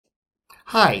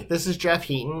Hi, this is Jeff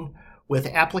Heaton with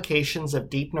Applications of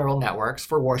Deep Neural Networks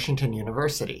for Washington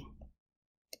University.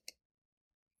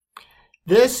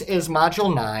 This is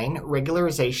Module 9,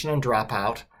 Regularization and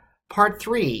Dropout, Part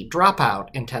 3, Dropout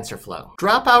in TensorFlow.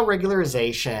 Dropout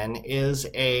regularization is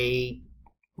a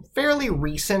fairly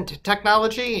recent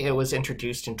technology. It was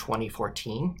introduced in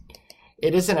 2014.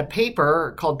 It is in a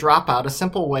paper called Dropout, a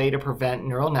simple way to prevent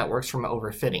neural networks from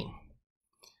overfitting.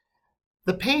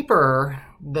 The paper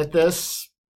that this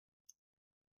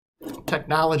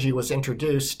technology was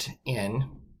introduced in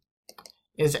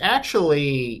is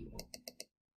actually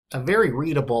a very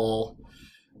readable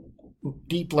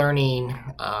deep learning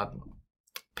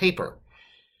paper.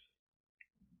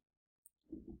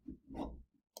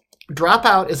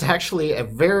 Dropout is actually a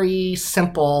very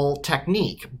simple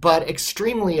technique, but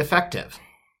extremely effective.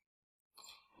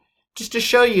 Just to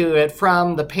show you it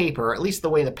from the paper, at least the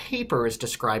way the paper is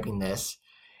describing this,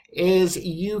 is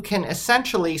you can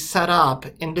essentially set up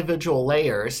individual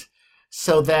layers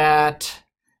so that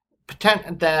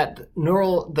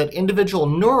individual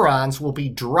neurons will be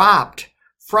dropped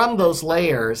from those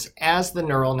layers as the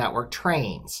neural network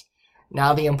trains.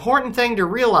 Now, the important thing to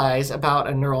realize about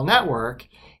a neural network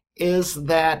is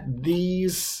that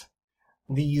these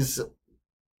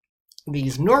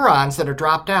neurons that are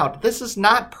dropped out, this is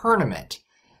not permanent.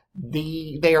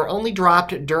 They are only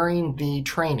dropped during the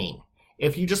training.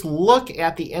 If you just look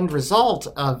at the end result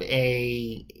of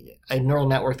a neural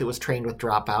network that was trained with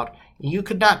Dropout, you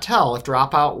could not tell if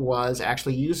Dropout was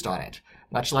actually used on it.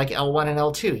 Much like L1 and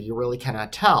L2, you really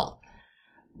cannot tell.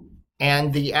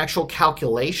 And the actual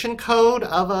calculation code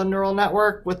of a neural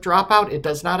network with Dropout, it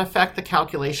does not affect the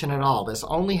calculation at all. This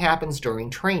only happens during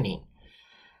training.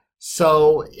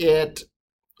 So it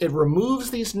removes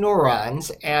these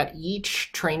neurons at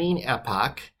each training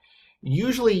epoch.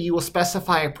 Usually you will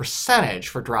specify a percentage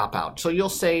for dropout. So you'll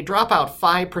say dropout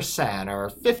 5% or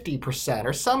 50%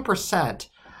 or some percent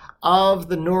of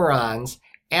the neurons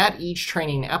at each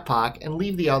training epoch and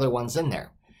leave the other ones in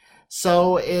there.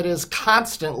 So it is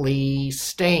constantly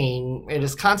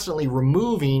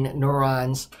removing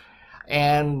neurons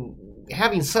and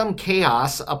having some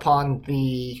chaos upon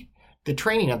the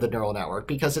training of the neural network,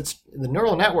 because the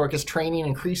neural network is training,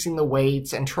 increasing the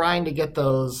weights, and trying to get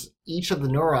each of the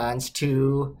neurons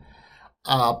to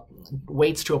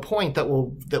weights to a point that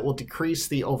will decrease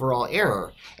the overall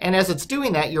error. And as it's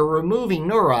doing that, you're removing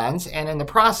neurons, and in the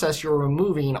process, you're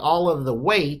removing all of the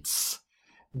weights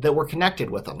that were connected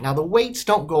with them. Now, the weights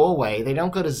don't go away; they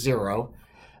don't go to zero.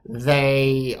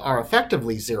 They are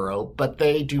effectively zero, but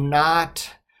they do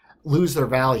not lose their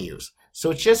values.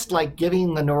 So it's just like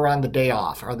giving the neuron the day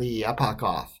off or the epoch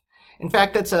off. In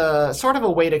fact, that's a sort of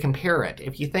a way to compare it.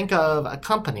 If you think of a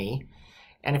company,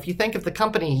 and if you think if the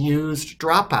company used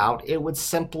Dropout, it would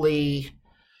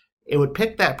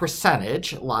pick that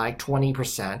percentage, like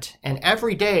 20%, and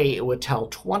every day it would tell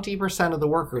 20% of the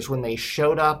workers when they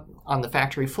showed up on the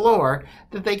factory floor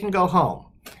that they can go home.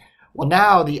 Well,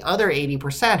 now the other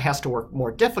 80% has to work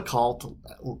more difficult.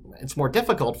 It's more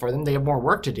difficult for them. They have more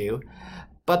work to do.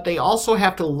 But they also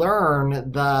have to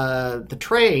learn the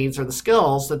trades or the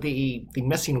skills that the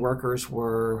missing workers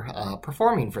were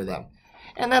performing for them.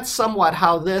 And that's somewhat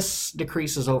how this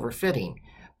decreases overfitting.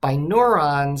 By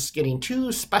neurons getting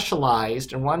too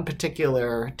specialized in one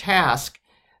particular task,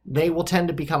 they will tend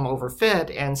to become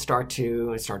overfit and start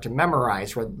to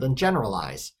memorize rather than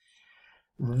generalize.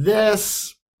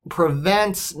 This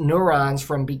prevents neurons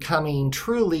from becoming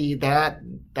truly that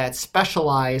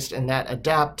specialized and that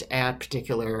adept at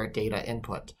particular data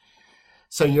input.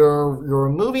 So you're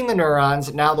removing the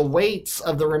neurons. Now the weights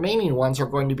of the remaining ones are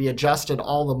going to be adjusted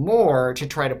all the more to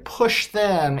try to push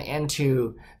them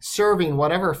into serving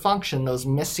whatever function those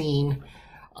missing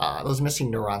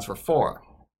neurons were for.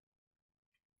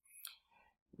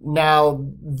 Now,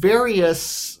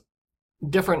 various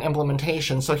different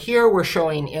implementations. So here we're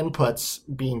showing inputs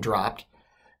being dropped.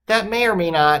 That may or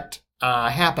may not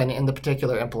happen in the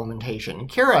particular implementation. In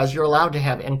Keras, you're allowed to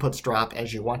have inputs drop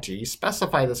as you want to. You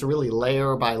specify this really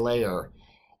layer by layer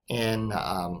in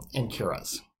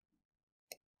Keras.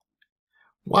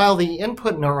 While the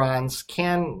input neurons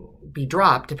can be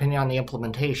dropped depending on the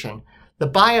implementation, the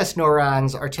bias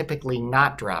neurons are typically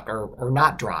not dropped or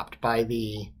not dropped by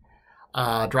the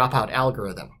dropout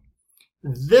algorithm.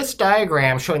 This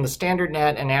diagram showing the standard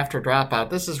net and after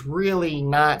dropout, this is really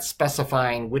not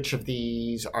specifying which of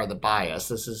these are the bias.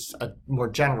 This is a more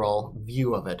general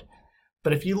view of it.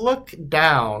 But if you look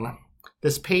down,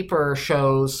 this paper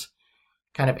shows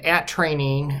kind of at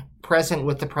training present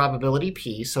with the probability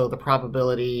p, so the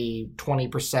probability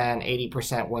 20%,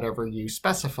 80%, whatever you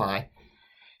specify.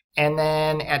 And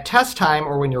then at test time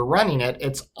or when you're running it,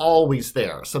 it's always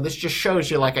there. So this just shows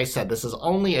you, like I said, this is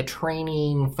only a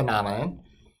training phenomenon.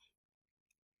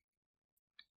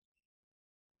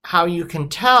 How you can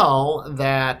tell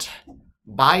that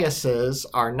biases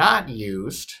are not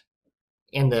used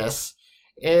in this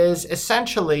is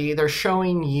essentially they're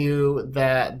showing you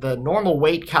that the normal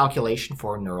weight calculation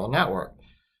for a neural network.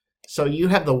 So you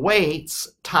have the weights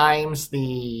times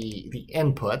the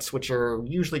inputs, which are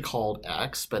usually called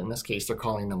X, but in this case they're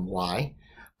calling them Y,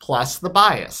 plus the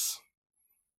bias,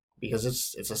 because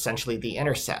it's essentially the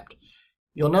intercept.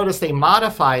 You'll notice they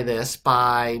modify this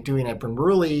by doing a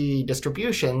Bernoulli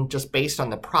distribution just based on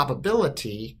the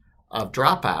probability of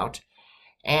dropout.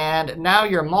 And now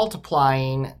you're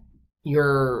multiplying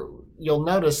you'll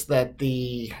notice that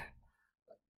the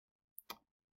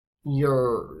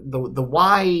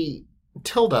y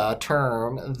tilde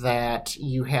term that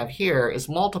you have here is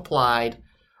multiplied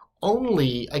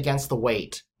only against the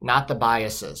weight, not the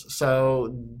biases.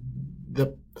 So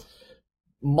the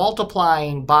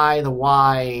multiplying by the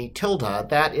y tilde,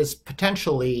 that is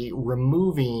potentially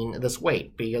removing this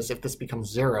weight, because if this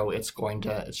becomes 0, it's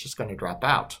just going to drop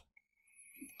out.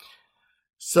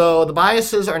 So the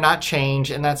biases are not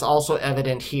changed, and that's also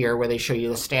evident here where they show you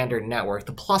the standard network.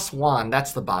 The +1,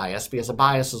 that's the bias, because the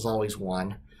bias is always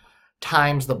 1,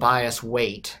 times the bias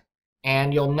weight.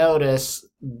 And you'll notice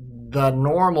the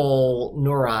normal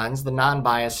neurons, the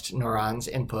non-biased neurons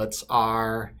inputs,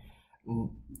 are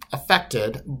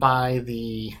affected by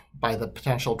the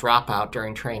potential dropout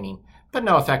during training, but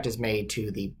no effect is made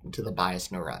to the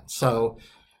biased neurons. So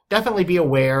definitely be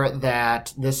aware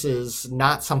that this is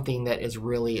not something that is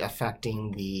really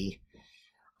affecting the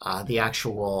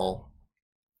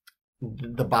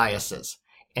biases.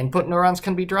 Input neurons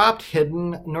can be dropped,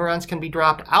 hidden neurons can be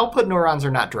dropped, output neurons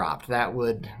are not dropped. That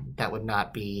would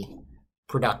not be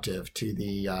productive to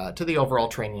the overall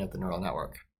training of the neural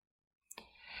network.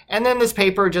 And then this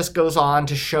paper just goes on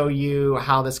to show you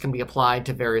how this can be applied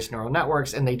to various neural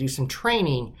networks, and they do some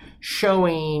training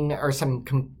showing, or some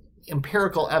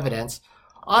empirical evidence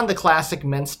on the classic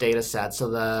MINTS data set, so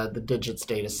the digits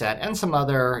data set, and some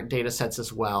other data sets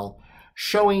as well,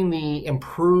 showing the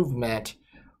improvement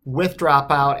with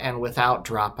dropout and without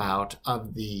dropout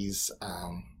of these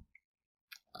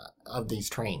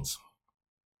trains,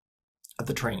 of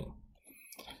the training.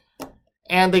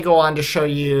 And they go on to show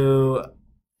you,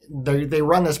 they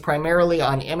run this primarily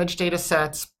on image data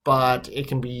sets, but it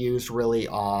can be used really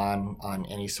on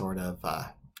any sort of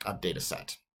data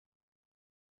set.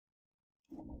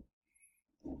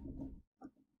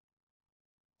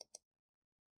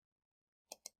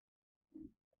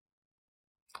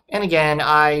 And again,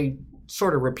 I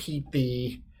sort of repeat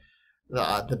the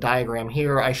diagram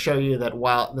here. I show you that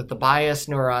that the bias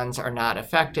neurons are not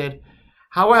affected.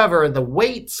 However, the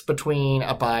weights between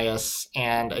a bias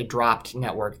and a dropped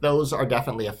network, those are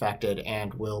definitely affected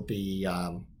and will be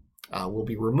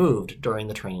removed during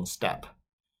the training step.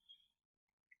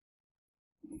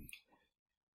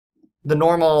 The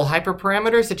normal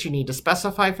hyperparameters that you need to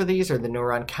specify for these are the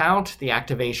neuron count, the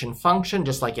activation function,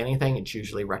 just like anything, it's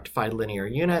usually rectified linear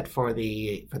unit for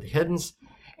the hiddens,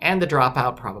 and the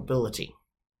dropout probability.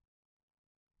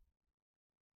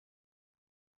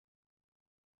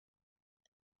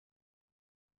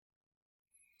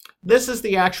 This is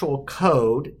the actual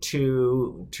code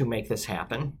to make this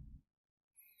happen.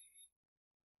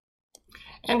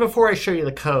 And before I show you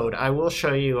the code, I will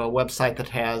show you a website that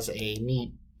has a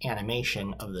neat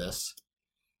animation of this.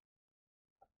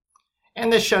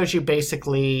 And this shows you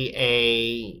basically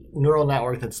a neural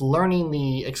network that's learning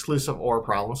the exclusive OR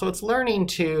problem. So it's learning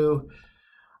to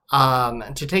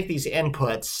take these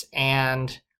inputs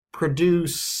and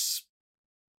produce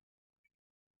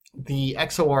the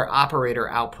XOR operator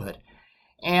output.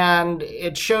 And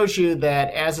it shows you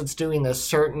that as it's doing this,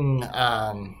 certain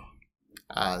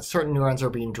neurons are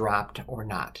being dropped or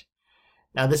not.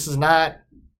 Now this is not,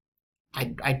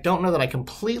 I don't know that I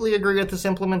completely agree with this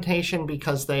implementation,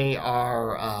 because they are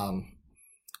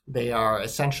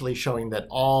essentially showing that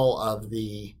all of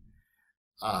the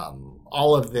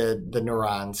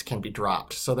neurons can be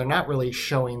dropped. So they're not really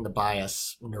showing the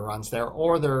bias neurons there,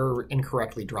 or they're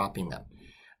incorrectly dropping them.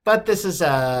 But this is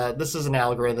an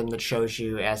algorithm that shows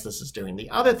you as this is doing. The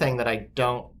other thing that I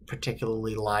don't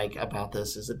particularly like about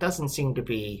this is it doesn't seem to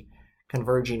be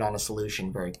converging on a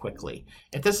solution very quickly.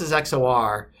 If this is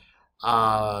XOR,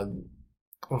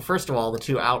 well, first of all, the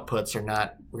two outputs are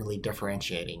not really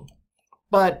differentiating.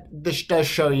 But this does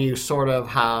show you sort of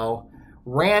how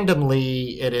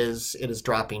randomly it is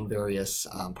dropping various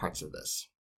parts of this.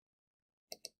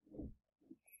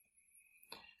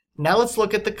 Now let's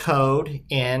look at the code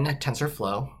in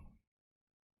TensorFlow.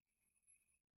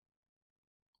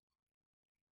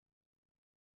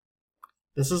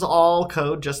 This is all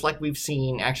code just like we've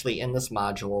seen actually in this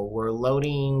module. We're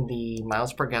loading the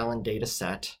miles per gallon data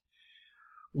set.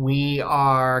 We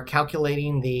are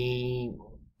calculating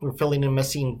we're filling in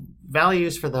missing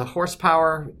values for the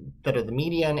horsepower that are the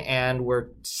median, and we're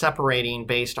separating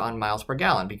based on miles per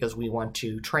gallon because we want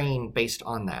to train based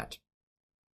on that.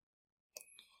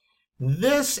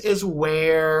 This is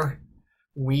where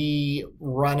we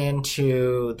run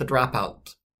into the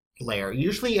dropout layer.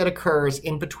 Usually it occurs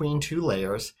in between two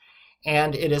layers,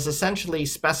 and it is essentially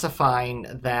specifying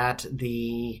that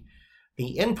the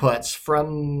inputs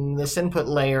from this input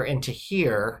layer into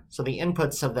here, so the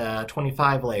inputs of the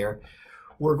 25 layer,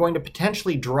 we're going to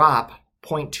potentially drop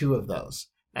 0.2 of those.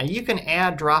 Now you can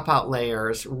add dropout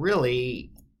layers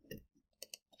really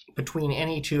between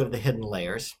any two of the hidden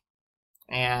layers,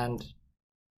 and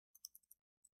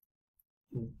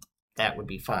that would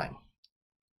be fine.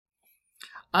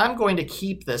 I'm going to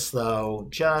keep this though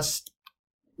just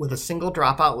with a single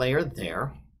dropout layer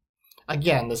there.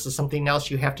 Again, this is something else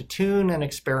you have to tune and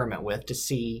experiment with to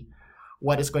see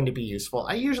what is going to be useful.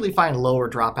 I usually find lower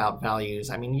dropout values.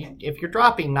 I mean, if you're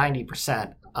dropping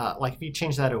 90%, like if you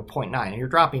change that to a 0.9 and you're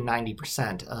dropping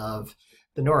 90% of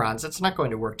the neurons, it's not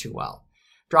going to work too well.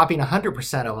 Dropping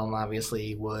 100% of them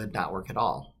obviously would not work at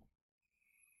all.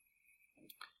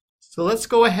 So let's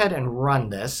go ahead and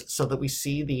run this so that we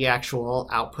see the actual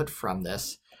output from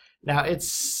this. Now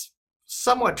it's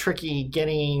somewhat tricky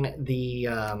getting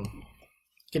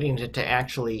it to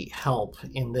actually help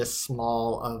in this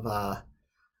small of a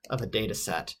data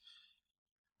set.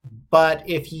 But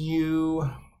if you,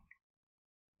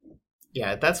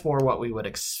 yeah, that's more what we would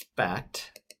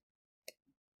expect.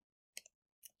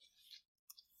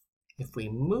 If we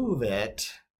move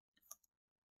it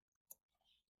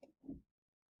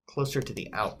closer to the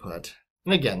output,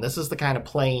 and again, this is the kind of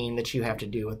playing that you have to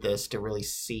do with this to really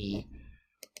see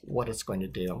what it's going to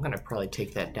do. I'm going to probably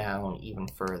take that down even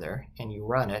further, and you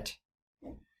run it.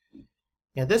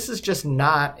 Now this is just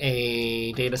not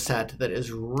a data set that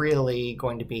is really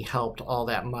going to be helped all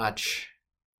that much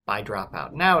by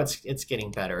dropout. Now it's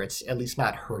getting better. It's at least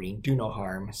not hurting, do no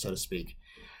harm, so to speak.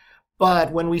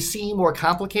 But when we see more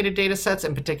complicated data sets,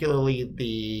 and particularly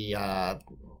the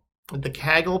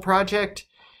Kaggle project,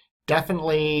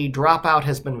 definitely dropout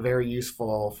has been very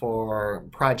useful for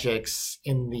projects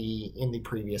in the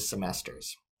previous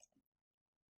semesters.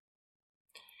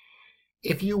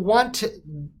 If you want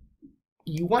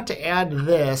to add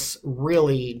this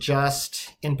really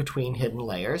just in between hidden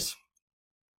layers,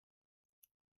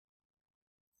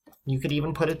 you could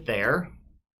even put it there.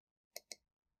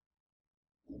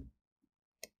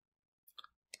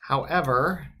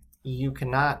 However, you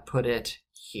cannot put it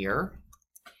here.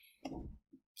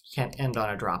 Can't end on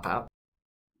a dropout.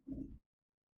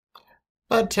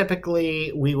 But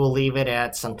typically we will leave it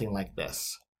at something like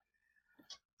this.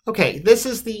 Okay, this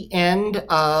is the end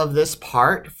of this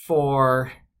part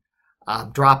for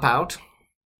dropout,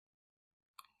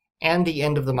 and the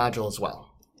end of the module as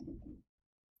well.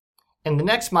 In the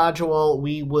next module,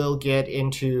 we will get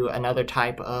into another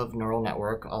type of neural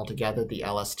network altogether, the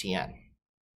LSTN.